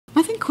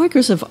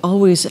Quakers have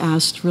always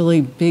asked really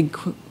big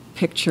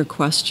picture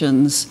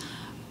questions.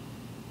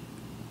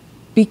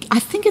 I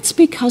think it's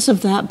because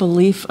of that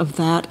belief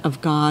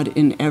of God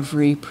in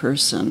every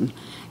person,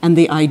 and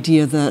the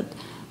idea that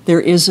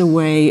there is a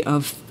way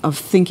of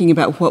thinking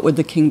about what would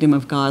the kingdom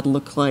of God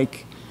look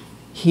like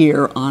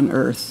here on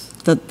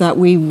earth, that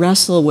we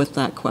wrestle with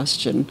that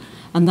question,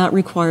 and that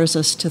requires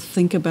us to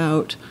think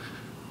about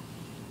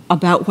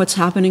what's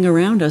happening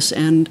around us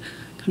and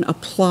kind of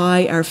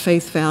apply our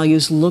faith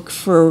values, look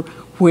for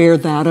where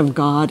that of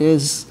God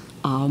is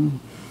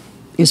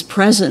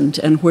present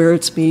and where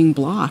it's being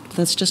blocked.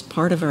 That's just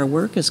part of our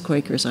work as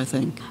Quakers, I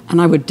think. And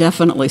I would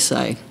definitely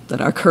say that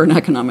our current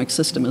economic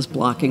system is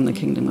blocking the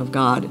kingdom of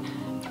God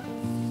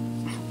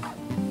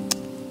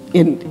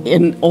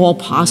in all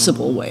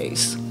possible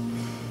ways.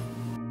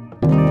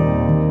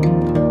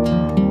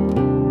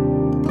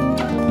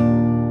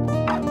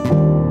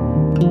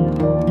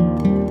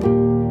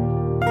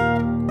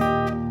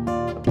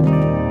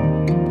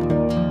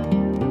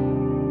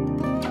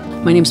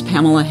 My name's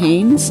Pamela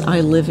Haines.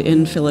 I live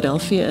in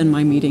Philadelphia, and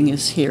my meeting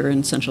is here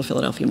in Central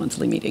Philadelphia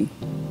Monthly Meeting.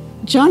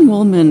 John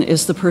Woolman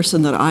is the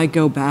person that I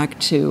go back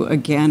to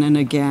again and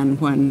again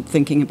when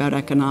thinking about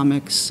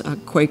economics, a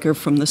Quaker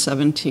from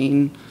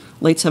the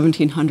late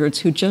 1700s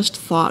who just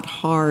thought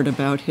hard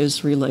about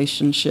his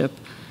relationship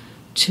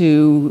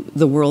to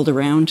the world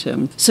around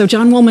him. So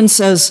John Woolman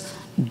says,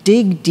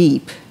 dig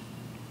deep,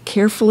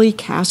 carefully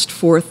cast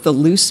forth the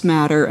loose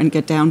matter and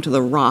get down to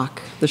the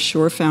rock, the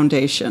sure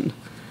foundation,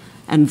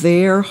 and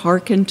there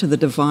hearken to the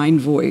divine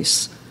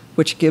voice,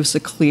 which gives a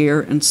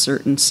clear and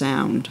certain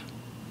sound.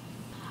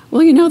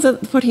 Well, you know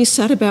that what he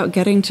said about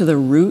getting to the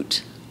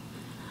root,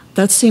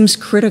 that seems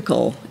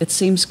critical. It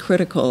seems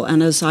critical.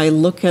 And as I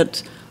look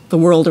at the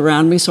world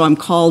around me, so I'm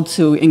called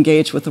to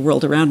engage with the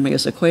world around me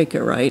as a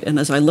Quaker, right? And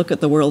as I look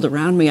at the world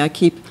around me, I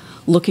keep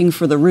looking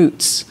for the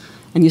roots.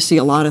 And you see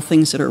a lot of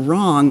things that are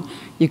wrong.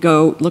 You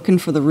go looking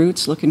for the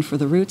roots,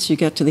 you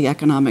get to the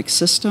economic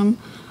system.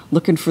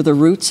 Looking for the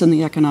roots in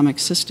the economic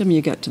system, you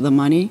get to the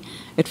money.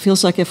 It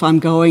feels like if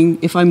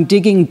I'm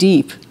digging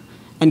deep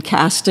and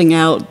casting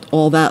out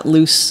all that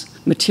loose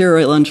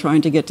material and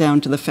trying to get down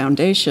to the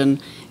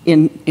foundation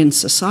in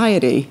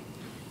society,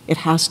 it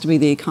has to be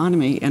the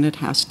economy, and it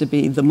has to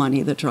be the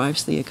money that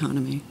drives the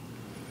economy.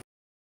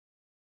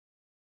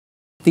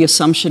 The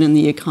assumption in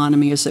the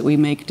economy is that we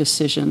make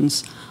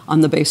decisions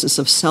on the basis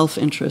of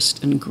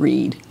self-interest and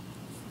greed.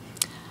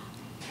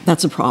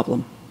 That's a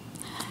problem.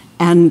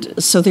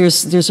 And so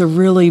there's a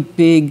really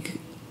big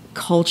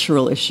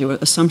cultural issue,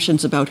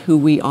 assumptions about who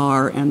we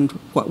are and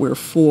what we're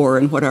for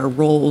and what our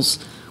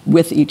roles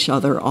with each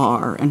other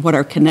are and what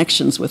our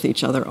connections with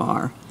each other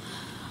are.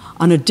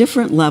 On a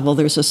different level,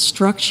 there's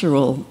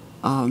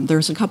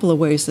a couple of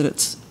ways that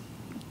it's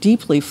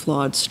deeply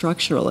flawed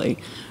structurally.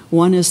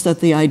 One is that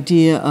the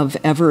idea of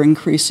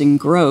ever-increasing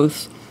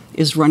growth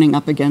is running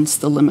up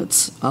against the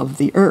limits of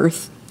the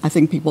earth. I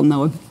think people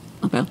know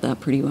about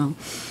that pretty well.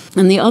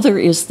 And the other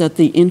is that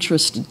the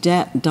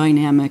interest-debt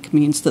dynamic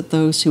means that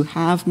those who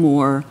have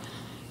more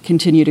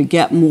continue to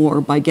get more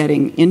by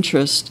getting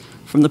interest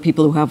from the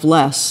people who have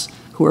less,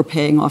 who are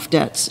paying off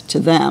debts to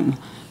them.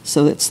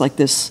 So it's like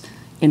this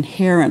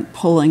inherent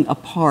pulling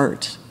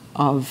apart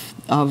of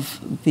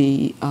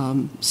the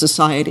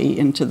society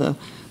into the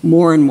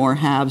more and more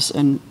haves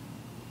and,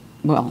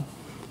 well,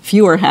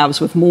 fewer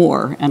haves with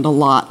more and a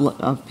lot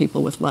of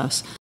people with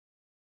less.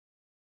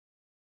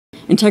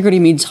 Integrity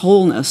means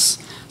wholeness.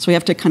 So we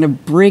have to kind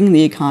of bring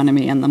the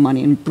economy and the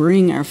money and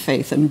bring our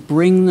faith and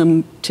bring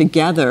them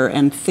together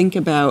and think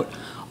about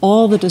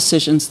all the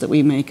decisions that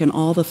we make and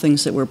all the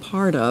things that we're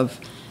part of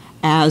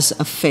as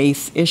a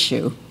faith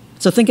issue.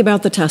 So think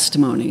about the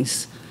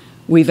testimonies.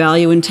 We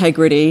value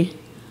integrity,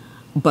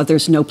 but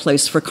there's no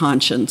place for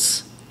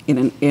conscience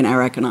in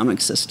our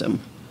economic system.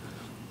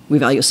 We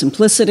value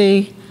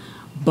simplicity,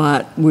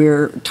 but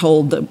we're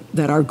told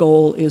that our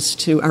role is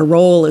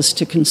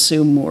to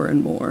consume more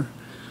and more.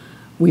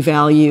 We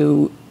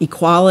value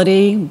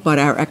equality, but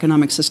our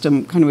economic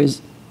system kind of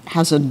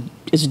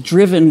is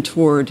driven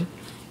toward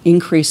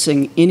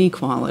increasing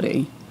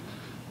inequality.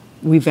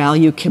 We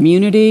value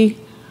community,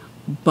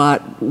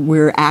 but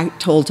we're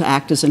told to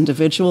act as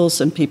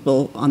individuals, and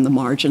people on the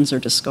margins are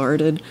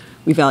discarded.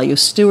 We value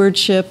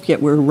stewardship,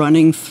 yet we're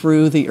running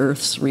through the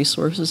Earth's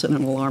resources at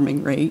an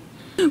alarming rate.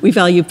 We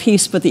value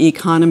peace, but the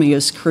economy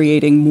is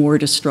creating more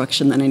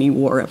destruction than any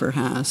war ever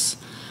has.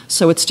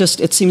 So it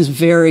seems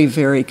very,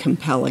 very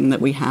compelling that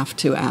we have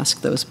to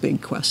ask those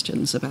big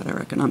questions about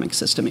our economic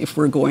system if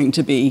we're going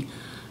to be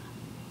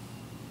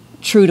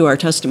true to our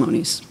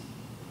testimonies.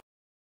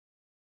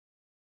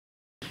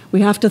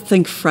 We have to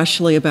think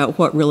freshly about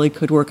what really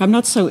could work. I'm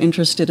not so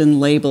interested in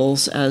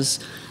labels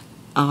as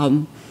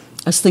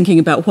thinking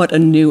about what a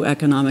new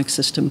economic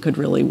system could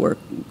really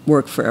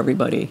work for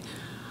everybody.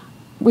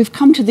 We've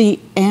come to the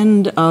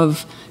end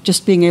of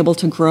just being able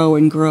to grow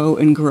and grow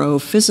and grow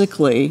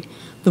physically,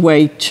 the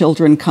way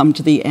children come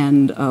to the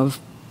end of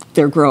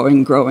their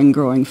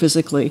growing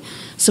physically.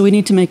 So we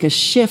need to make a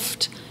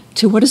shift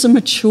to what is a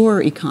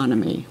mature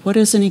economy? What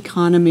is an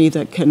economy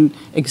that can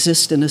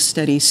exist in a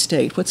steady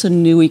state? What's a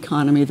new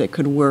economy that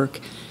could work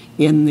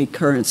in the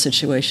current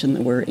situation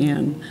that we're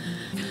in?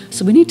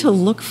 So we need to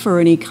look for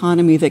an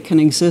economy that can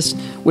exist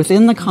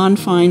within the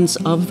confines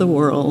of the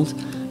world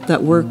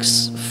that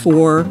works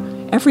for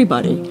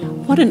everybody.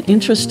 What an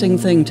interesting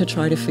thing to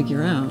try to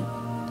figure out.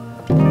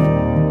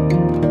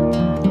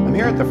 I'm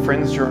here at the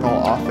Friends Journal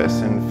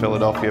office in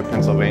Philadelphia,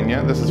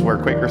 Pennsylvania. This is where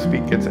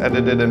QuakerSpeak gets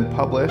edited and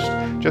published.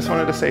 Just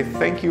wanted to say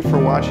thank you for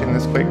watching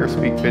this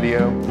QuakerSpeak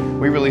video.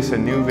 We release a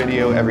new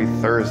video every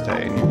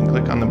Thursday, and you can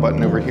click on the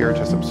button over here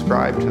to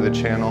subscribe to the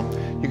channel.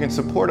 You can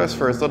support us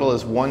for as little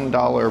as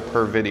 $1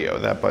 per video.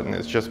 That button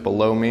is just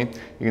below me.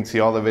 You can see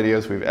all the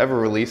videos we've ever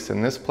released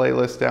in this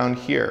playlist down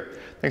here.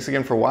 Thanks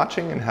again for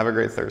watching, and have a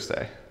great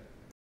Thursday.